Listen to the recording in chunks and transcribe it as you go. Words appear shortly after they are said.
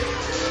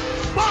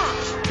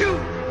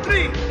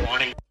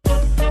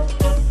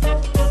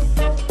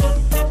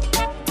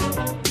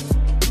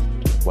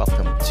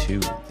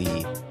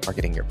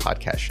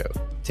podcast show.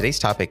 Today's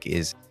topic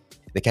is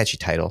the catchy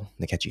title,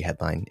 the catchy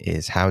headline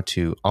is how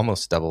to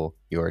almost double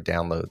your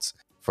downloads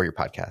for your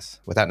podcast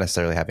without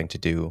necessarily having to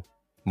do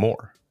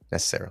more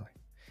necessarily.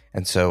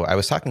 And so I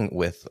was talking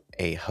with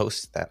a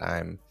host that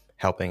I'm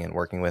helping and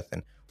working with,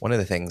 and one of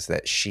the things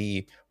that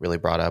she really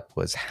brought up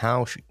was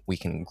how we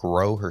can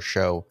grow her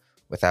show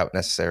without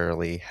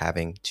necessarily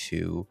having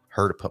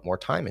her to put more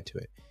time into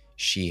it.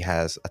 She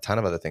has a ton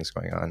of other things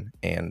going on,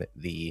 and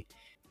the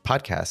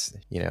podcast,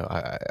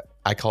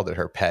 I called it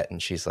her pet,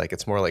 and she's like,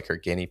 it's more like her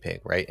guinea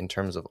pig, right? In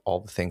terms of all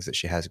the things that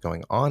she has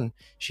going on,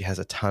 she has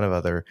a ton of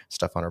other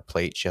stuff on her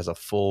plate. She has a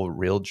full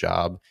real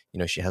job.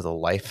 She has a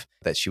life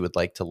that she would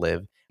like to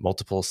live,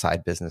 multiple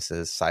side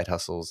businesses, side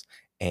hustles,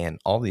 and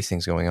all these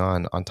things going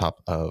on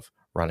top of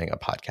running a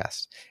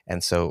podcast.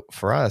 And so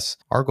for us,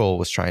 our goal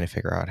was trying to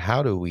figure out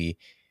how do we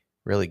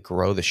really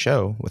grow the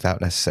show without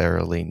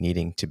necessarily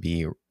needing to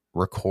be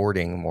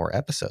recording more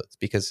episodes,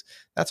 because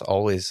that's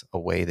always a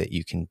way that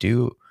you can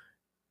do,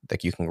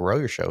 like you can grow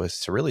your show, is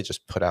to really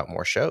just put out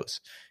more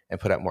shows and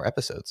put out more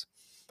episodes.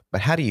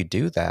 But how do you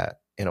do that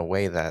in a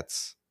way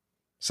that's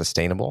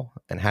sustainable?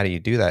 And how do you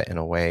do that in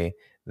a way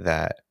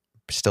that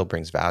still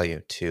brings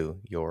value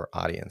to your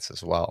audience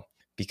as well?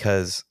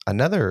 Because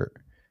another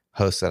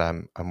host that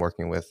I'm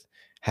working with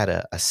had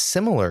a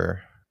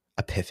similar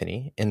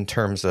epiphany in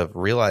terms of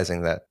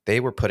realizing that they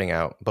were putting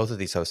out, both of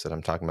these hosts that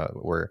I'm talking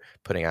about were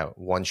putting out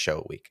one show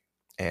a week,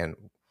 and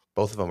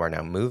both of them are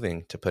now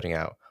moving to putting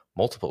out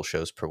multiple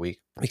shows per week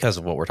because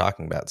of what we're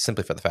talking about,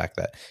 simply for the fact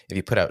that if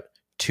you put out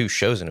 2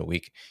 shows in a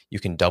week, you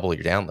can double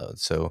your downloads.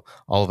 So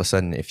all of a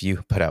sudden, if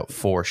you put out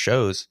 4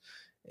 shows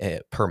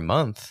per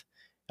month,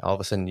 all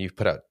of a sudden you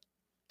put out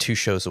 2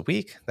 shows a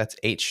week, that's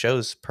 8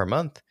 shows per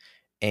month.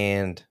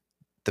 And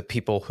the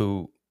people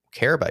who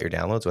care about your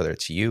downloads, whether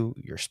it's you,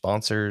 your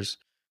sponsors,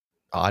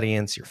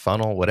 audience, your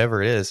funnel,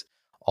 whatever it is,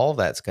 all of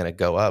that's going to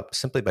go up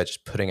simply by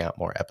just putting out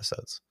more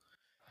episodes.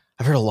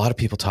 I've heard a lot of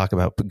people talk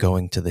about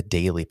going to the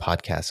daily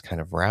podcast kind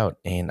of route.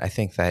 And I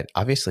think that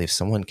obviously if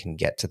someone can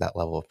get to that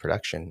level of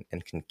production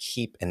and can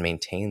keep and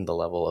maintain the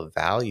level of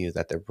value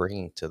that they're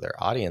bringing to their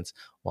audience,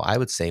 well, I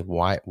would say,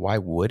 why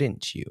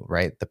wouldn't you,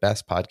 right? The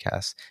best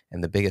podcasts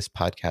and the biggest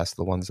podcasts,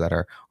 the ones that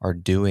are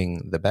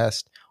doing the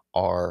best,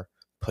 are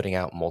putting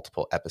out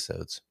multiple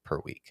episodes per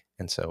week.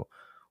 And so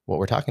what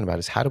we're talking about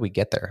is, how do we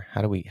get there?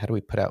 How do we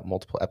put out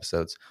multiple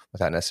episodes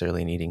without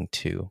necessarily needing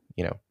to,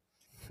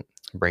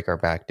 break our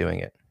back doing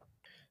it?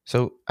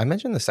 So I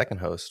mentioned the second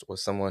host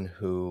was someone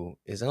who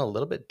is in a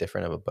little bit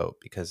different of a boat,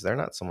 because they're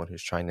not someone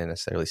who's trying to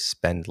necessarily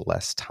spend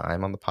less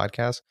time on the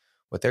podcast.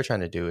 What they're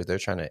trying to do is they're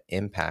trying to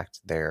impact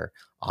their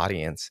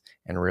audience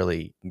and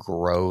really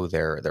grow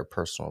their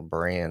personal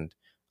brand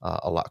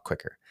a lot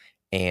quicker.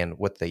 And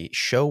what the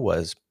show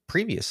was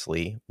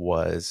previously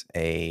was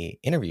an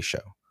interview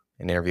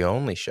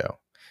only show.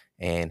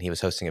 And he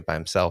was hosting it by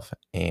himself.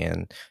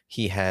 And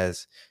he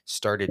has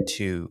started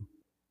to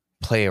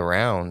play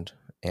around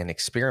and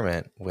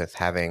experiment with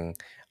having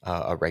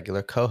a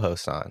regular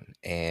co-host on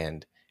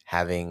and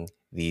having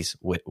these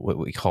what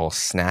we call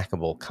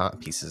snackable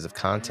pieces of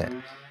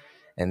content,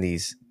 and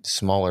these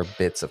smaller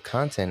bits of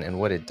content. And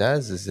what it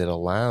does is it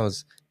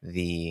allows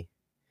the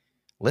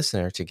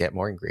listener to get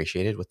more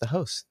ingratiated with the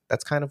host.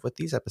 That's kind of what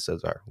these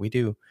episodes are. We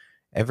do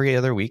every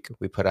other week,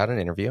 we put out an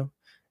interview,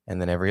 and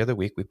then every other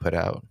week we put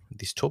out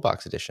these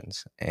toolbox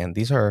editions. And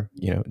these are,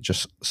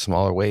 just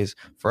smaller ways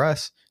for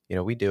us.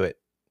 We do it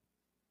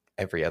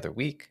every other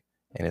week,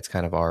 and it's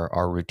kind of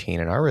our routine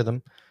and our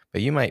rhythm.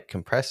 But you might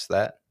compress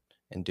that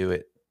and do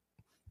it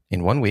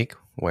in 1 week,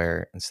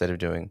 where instead of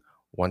doing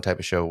one type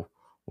of show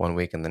 1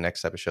 week and the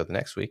next type of show the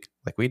next week,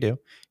 like we do,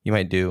 you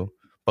might do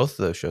both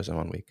of those shows in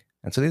 1 week.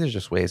 And so these are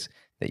just ways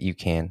that you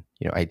can,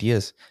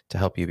 ideas to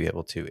help you be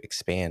able to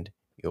expand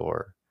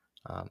your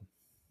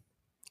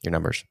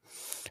numbers.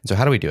 And so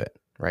how do we do it,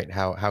 right?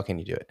 How can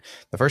you do it?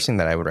 The first thing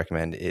that I would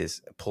recommend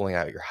is pulling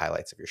out your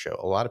highlights of your show.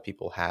 A lot of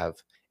people have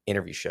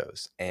interview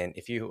shows. And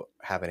if you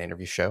have an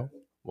interview show,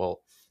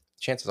 well,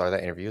 chances are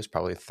that interview is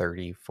probably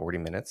 30, 40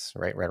 minutes,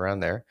 right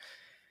around there.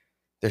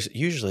 There's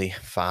usually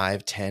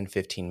 5, 10,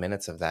 15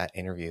 minutes of that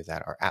interview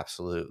that are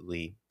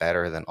absolutely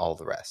better than all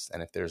the rest.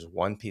 And if there's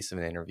one piece of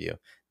an interview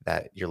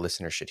that your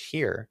listener should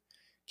hear,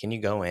 can you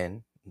go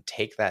in and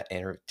take that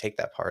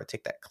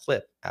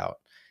clip out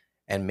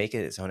and make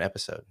it its own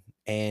episode?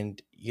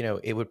 And,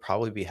 it would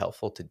probably be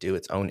helpful to do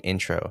its own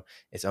intro,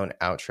 its own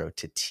outro,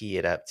 to tee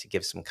it up, to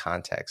give some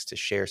context, to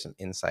share some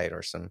insight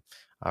or some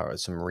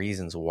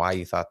reasons why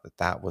you thought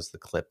that was the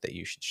clip that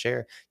you should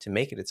share, to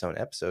make it its own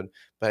episode.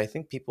 But I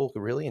think people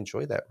could really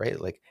enjoy that, right?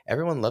 Like,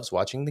 everyone loves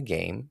watching the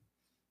game,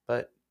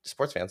 but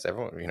sports fans,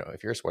 everyone,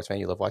 if you're a sports fan,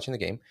 you love watching the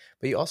game,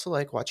 but you also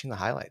like watching the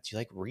highlights. You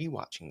like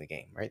rewatching the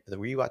game, right?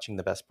 Rewatching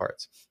the best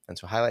parts. And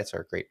so highlights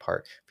are a great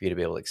part for you to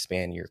be able to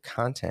expand your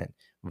content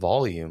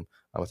volume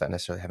without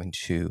necessarily having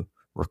to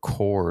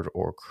record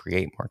or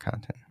create more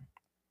content.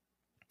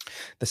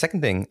 The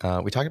second thing,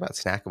 we talked about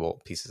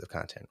snackable pieces of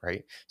content,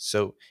 right?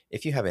 So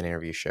if you have an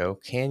interview show,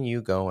 can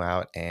you go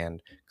out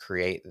and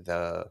create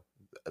the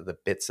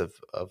bits of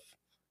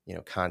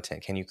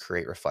content? Can you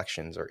create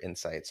reflections or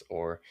insights,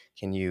 or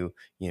can you,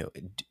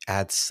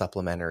 add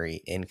supplementary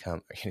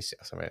income,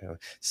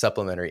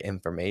 supplementary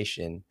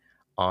information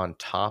on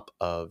top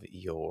of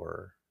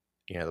your,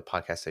 the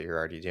podcast that you're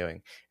already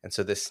doing? And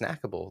so this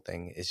snackable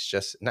thing is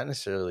just not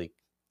necessarily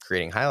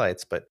creating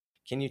highlights, but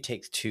can you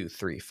take 2,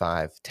 3,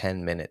 5,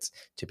 10 minutes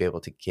to be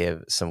able to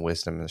give some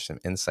wisdom and some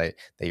insight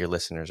that your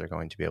listeners are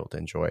going to be able to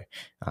enjoy?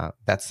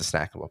 That's the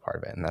snackable part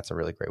of it, and that's a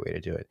really great way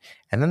to do it.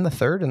 And then the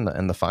third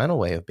and the final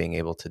way of being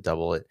able to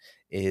double it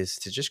is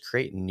to just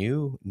create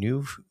new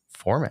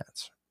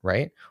formats,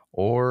 right?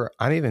 Or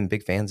I'm even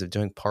big fans of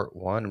doing part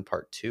 1 and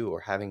part 2,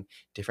 or having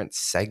different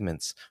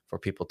segments for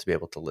people to be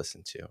able to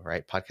listen to,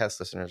 right? Podcast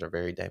listeners are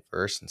very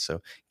diverse, and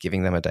so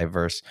giving them a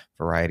diverse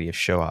variety of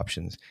show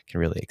options can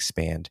really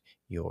expand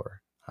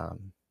your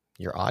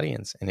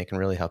audience, and it can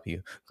really help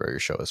you grow your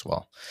show as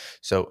well.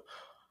 So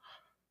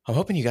I'm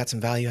hoping you got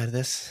some value out of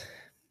this.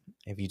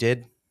 If you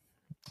did,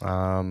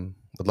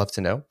 would love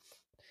to know.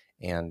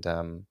 And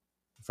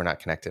if we're not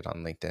connected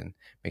on LinkedIn,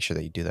 make sure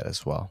that you do that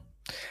as well.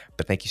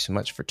 But thank you so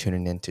much for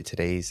tuning in to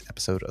today's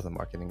episode of the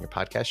Marketing Your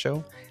Podcast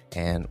Show,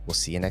 and we'll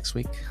see you next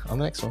week on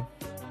the next one.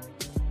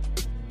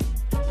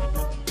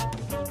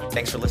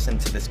 Thanks for listening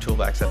to this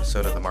Toolbox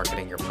episode of the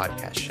Marketing Your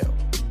Podcast Show.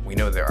 We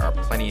know there are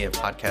plenty of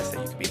podcasts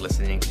that you could be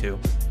listening to,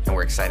 and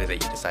we're excited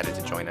that you decided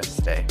to join us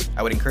today.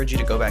 I would encourage you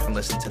to go back and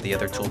listen to the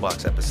other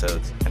Toolbox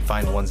episodes and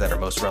find ones that are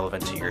most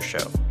relevant to your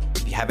show.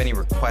 If you have any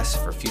requests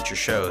for future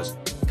shows,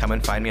 come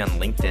and find me on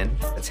LinkedIn.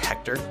 That's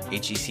Hector,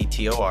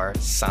 Hector,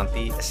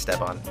 Santi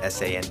Esteban,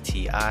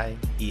 SantiEsteban,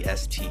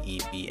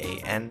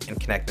 and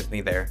connect with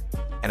me there.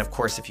 And of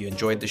course, if you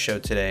enjoyed the show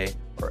today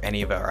or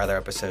any of our other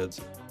episodes,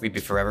 we'd be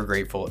forever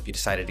grateful if you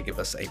decided to give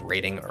us a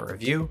rating or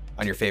review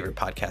on your favorite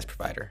podcast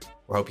provider.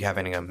 We hope you're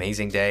having an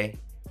amazing day,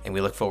 and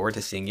we look forward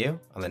to seeing you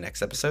on the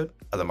next episode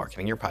of the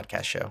Marketing Your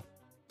Podcast Show.